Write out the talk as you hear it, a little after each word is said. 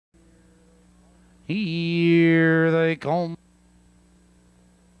Here they come.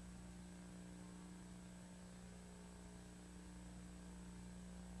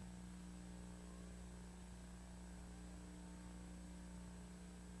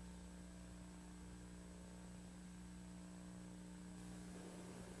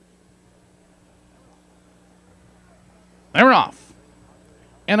 They're off.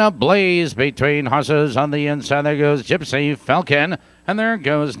 In a blaze between horses on the inside, there goes Gypsy Falcon. And there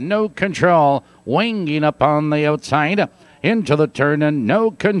goes No Control, winging up on the outside. Into the turn and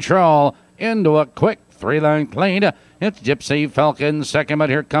No Control. Into a quick three-length lead. It's Gypsy Falcon second, but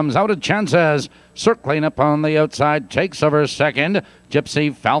here comes Out of Chances. Circling up on the outside, takes over second.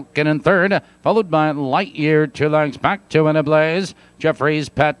 Gypsy Falcon in third, followed by Lightyear 2 lengths back to In a Blaze. Jeffrey's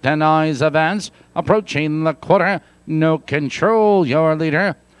Pet and Eyes Advance. Approaching the quarter. No Control, your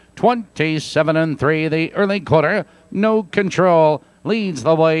leader. 27 3, the early quarter. No Control leads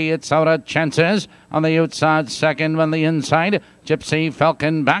the way. It's Out of Chances on the outside second. On the inside, Gypsy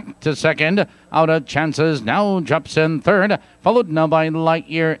Falcon back to second. Out of Chances now drops in third, followed now by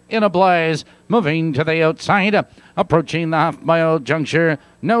Lightyear In a Blaze. Moving to the outside, approaching the half-mile juncture.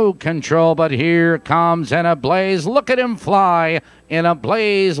 No Control, but here comes In a Blaze. Look at him fly. In a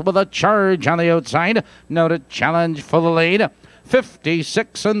Blaze with a charge on the outside. Now to challenge for the lead.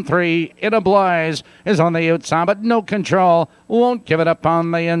 56 3. In a Blaze is on the outside, but No Control won't give it up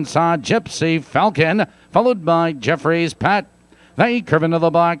on the inside. Gypsy Falcon, followed by Jeffrey's Pet. They curve into the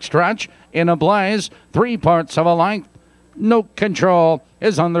back stretch. In a Blaze, 3 parts of a length. No Control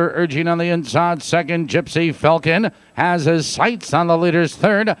is under urging on the inside. Second, Gypsy Falcon has his sights on the leader's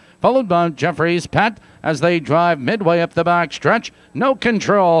third, followed by Jeffrey's Pet as they drive midway up the back stretch. No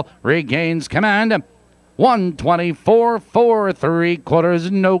Control regains command. 124 4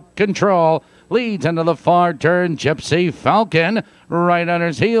 3/4. No Control leads into the far turn. Gypsy Falcon right on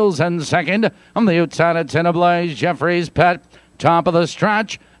his heels and second. On the outside, it's In a Blaze. Jeffrey's Pet top of the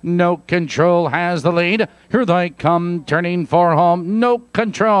stretch. No Control has the lead. Here they come, turning for home. No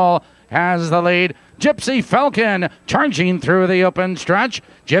Control has the lead. Gypsy Falcon charging through the open stretch.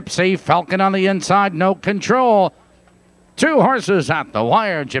 Gypsy Falcon on the inside. No Control. 2 horses at the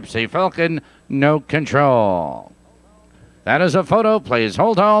wire. Gypsy Falcon, No Control. That is a photo. Please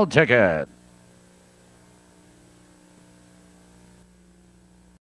hold all ticket.